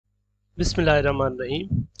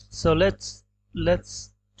Bismillahirrahmanirrahim. So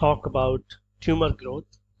let's talk about tumor growth.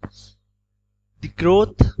 The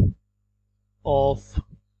growth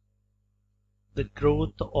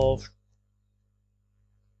of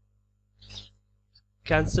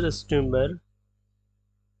cancerous tumor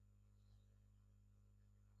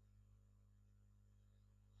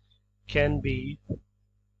can be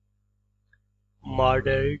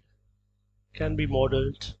modeled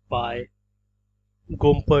by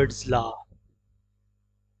Gompertz Law.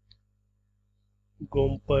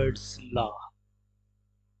 Gompertz Law.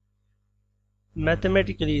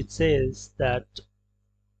 Mathematically, it says that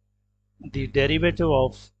the derivative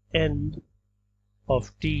of n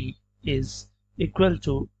of t is equal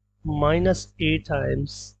to minus a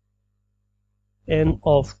times n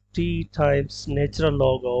of t times natural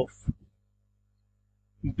log of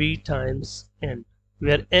b times n,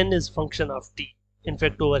 where n is function of t. In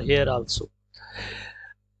fact, over here also,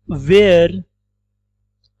 where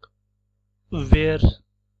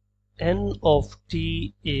n of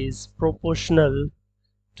t is proportional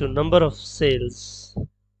to number of cells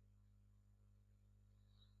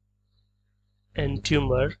and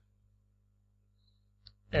tumor,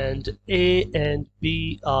 and a and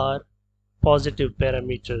b are positive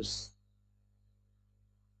parameters.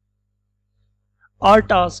 Our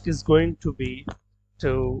task is going to be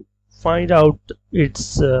to find out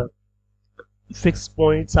its fixed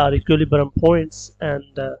points or equilibrium points,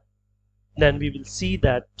 and then we will see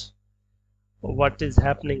that what is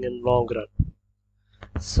happening in long run.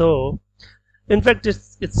 So in fact,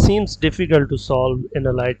 it seems difficult to solve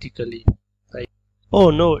analytically.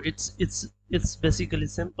 Oh no, it's basically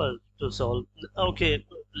simple to solve. Okay,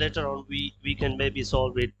 later on we can maybe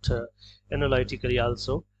solve it analytically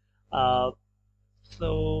also.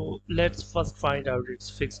 So let's first find out its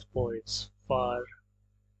fixed points. For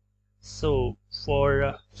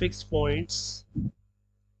fixed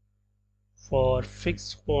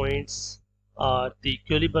points are the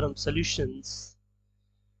equilibrium solutions.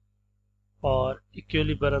 For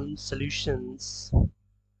equilibrium solutions,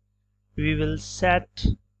 we will set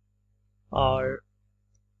our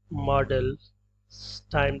model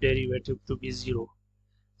time derivative to be 0.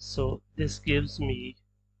 So this gives me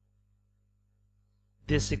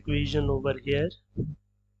this equation over here,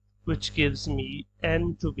 which gives me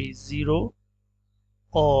n to be 0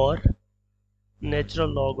 or natural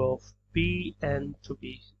log of Bn to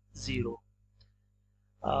be 0,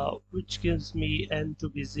 which gives me n to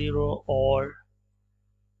be 0 or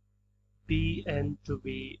Bn to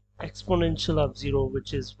be exponential of 0,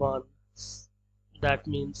 which is 1. That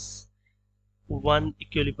means one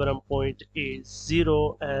equilibrium point is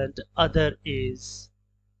 0 and other is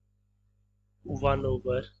 1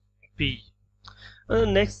 over b. The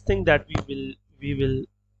next thing that we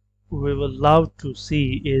will love to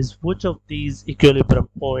see is which of these equilibrium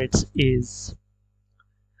points is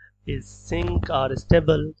sink or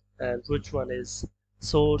stable and which one is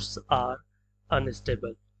source or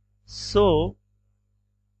unstable. So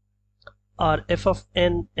our f of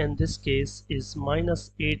n in this case is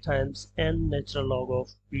minus a times n natural log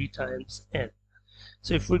of b times n.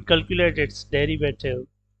 So if we calculate its derivative,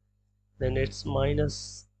 then it's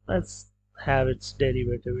minus, let's have its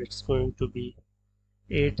derivative, it's going to be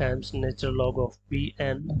a times natural log of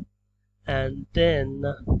bn, and then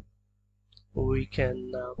we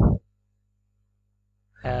can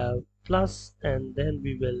have plus, and then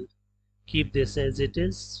we will keep this as it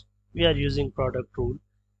is. We are using product rule,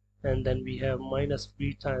 and then we have minus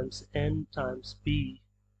b times n times b,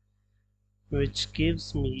 which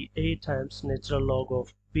gives me a times natural log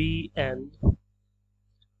of bn,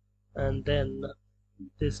 and then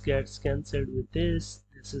this gets cancelled with this.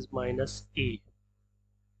 This is minus a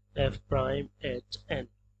f prime at n.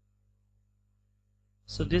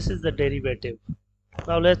 So this is the derivative.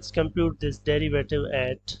 Now let's compute this derivative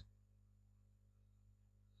at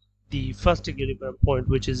the first equilibrium point,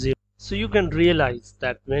 which is 0. So you can realize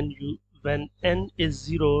that when n is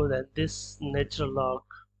 0, then this natural log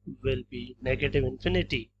will be negative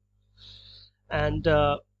infinity, and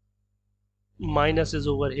minus is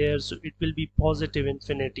over here, so it will be positive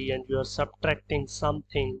infinity, and you are subtracting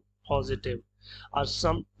something positive or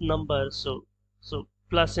some number, so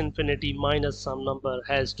plus infinity minus some number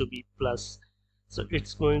has to be plus, so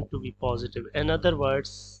it's going to be positive. In other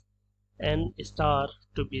words, n star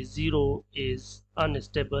to be 0 is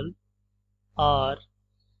unstable, or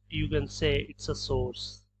you can say it's a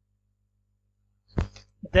source.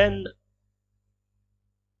 Then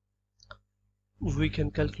we can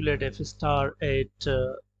calculate f star at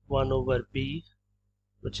 1 over b,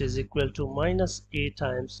 which is equal to minus a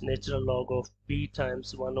times natural log of b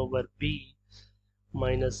times 1 over b,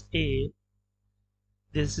 minus a,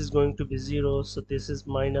 this is going to be 0, so this is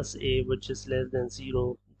minus a, which is less than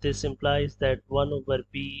 0. This implies that 1 over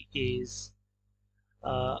b is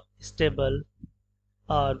stable,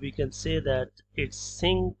 or we can say that it's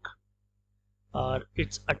sink or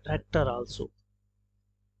it's attractor also.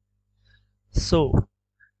 So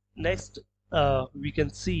next we can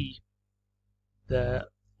see the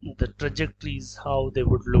trajectories, how they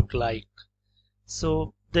would look like.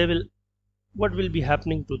 So they will, what will be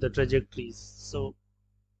happening to the trajectories? So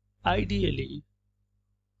ideally,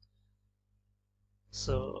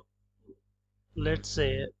 so let's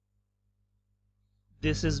say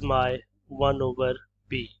this is my 1 over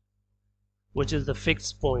b, which is the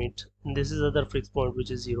fixed point, and this is other fixed point,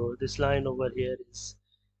 which is 0. This line over here is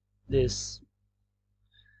this.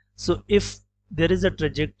 So if there is a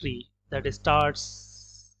trajectory that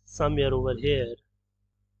starts somewhere over here,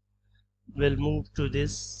 will move to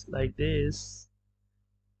this like this,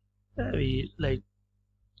 maybe like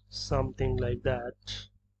something like that.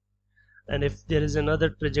 And if there is another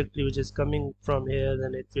trajectory which is coming from here,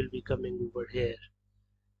 then it will be coming over here.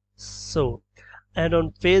 So, and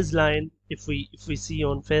on phase line, if we see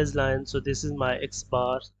on phase line, so this is my x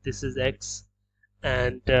bar, this is x,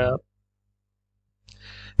 and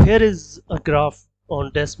here is a graph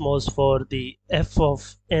on Desmos for the f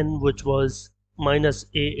of n, which was minus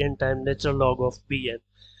a n times natural log of bn.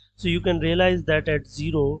 So you can realize that at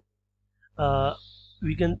 0,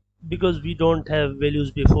 we can, because we don't have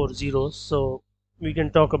values before 0, so we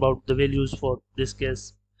can talk about the values for this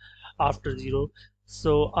case after 0.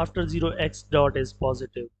 So after 0, x dot is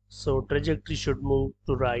positive, so trajectory should move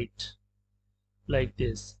to right like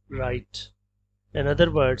this, right, in other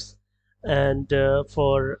words. And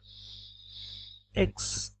for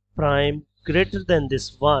x prime greater than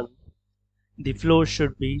this 1, the flow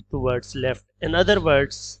should be towards left. In other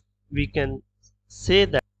words, we can say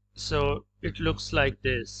that, so it looks like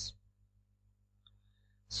this.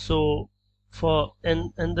 So for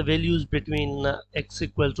and the values between x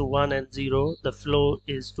equal to 1 and 0, the flow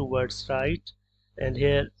is towards right, and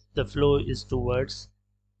here the flow is towards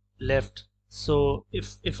left. So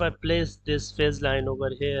if I place this phase line over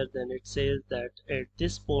here, then it says that at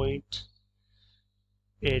this point,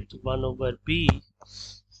 at 1 over b,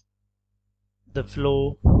 the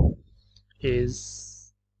flow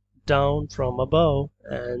is down from above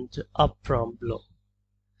and up from below.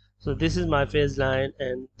 So this is my phase line,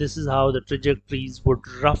 and this is how the trajectories would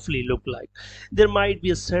roughly look like. There might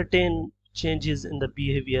be a certain changes in the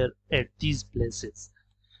behavior at these places.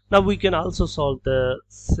 Now we can also solve the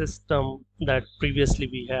system that previously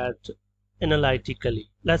we had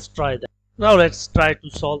analytically. Let's try that. Now let's try to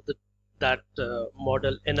solve that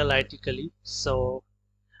model analytically. So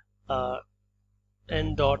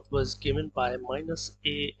n dot was given by minus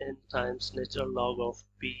a n times natural log of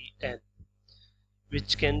b n,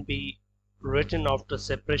 which can be written after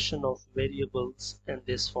separation of variables in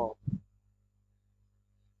this form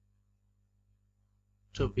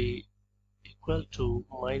to be equal to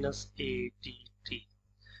minus a dt.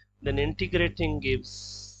 Then integrating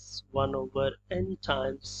gives 1 over n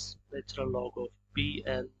times natural log of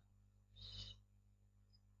bn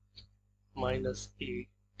minus a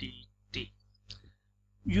dt.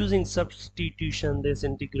 Using substitution, this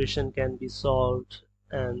integration can be solved,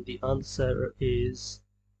 and the answer is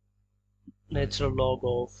natural log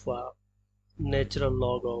of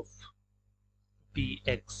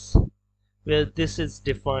bx, where this is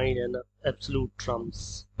defined in absolute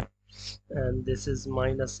terms, and this is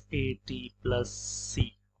minus at plus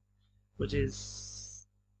c, which is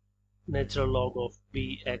natural log of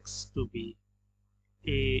bx to be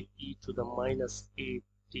a e to the minus at.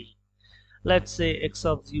 Let's say x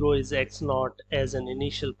of 0 is x naught as an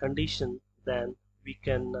initial condition, then we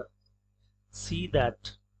can see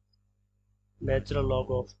that natural log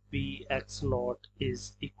of bx naught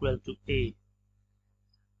is equal to a.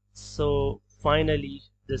 So finally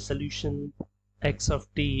the solution x of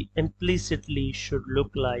t implicitly should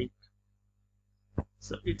look like,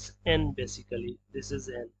 so it's n basically, this is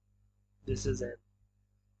n, this is n,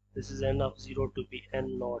 this is n of 0 to be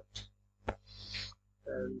n naught,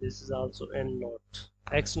 and this is also n naught.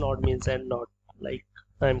 X naught means n naught, like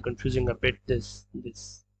I'm confusing a bit this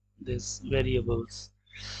variables.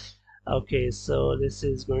 Okay, so this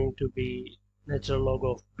is going to be natural log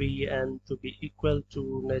of bn to be equal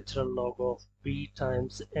to natural log of b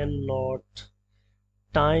times n naught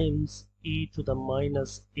times e to the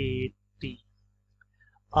minus at,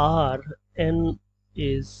 or n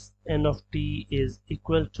of t is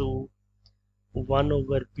equal to 1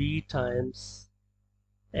 over b times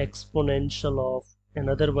exponential of, in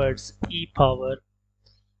other words, e power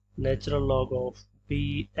natural log of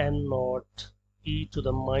be n naught e to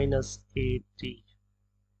the minus at,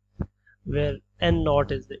 where n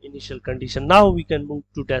naught is the initial condition. Now we can move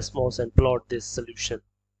to Desmos and plot this solution.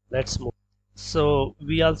 Let's move. So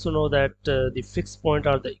we also know that the fixed point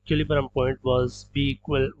or the equilibrium point was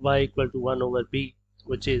y equal to 1 over b,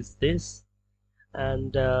 which is this,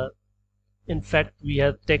 and in fact we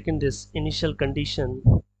have taken this initial condition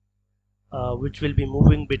which will be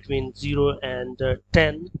moving between 0 and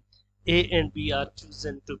 10. A and B are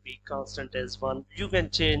chosen to be constant as 1. You can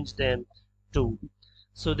change them to.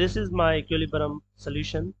 So this is my equilibrium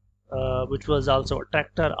solution, which was also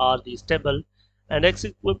attractor or the stable, and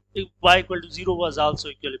y equal to 0 was also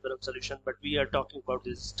equilibrium solution, but we are talking about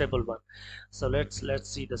this stable one. So let's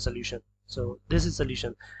see the solution. So this is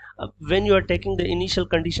solution. When you are taking the initial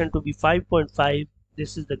condition to be 5.5,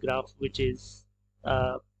 this is the graph which is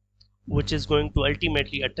going to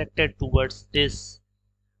ultimately attracted towards this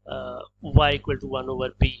y equal to 1 over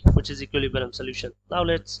b, which is equilibrium solution. Now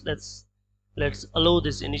let's allow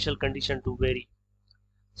this initial condition to vary.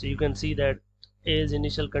 So you can see that A's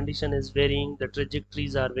initial condition is varying, the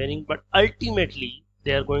trajectories are varying, but ultimately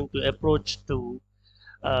they are going to approach to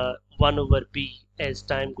 1 over b as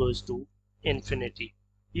time goes to infinity.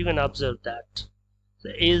 You can observe that. So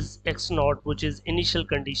A's x naught, which is initial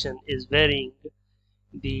condition, is varying,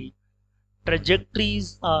 the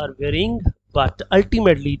trajectories are varying, but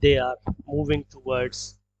ultimately they are moving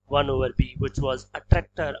towards 1 over b, which was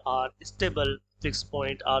attractor or stable fixed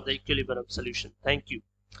point or the equilibrium solution. Thank you.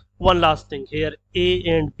 One last thing here, A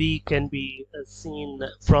and B can be seen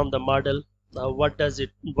from the model. What does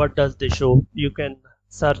they show? You can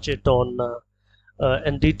search it on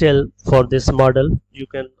in detail for this model. You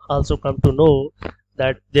can also come to know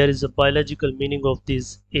that there is a biological meaning of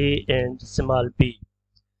this A and small b.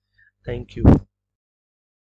 Thank you.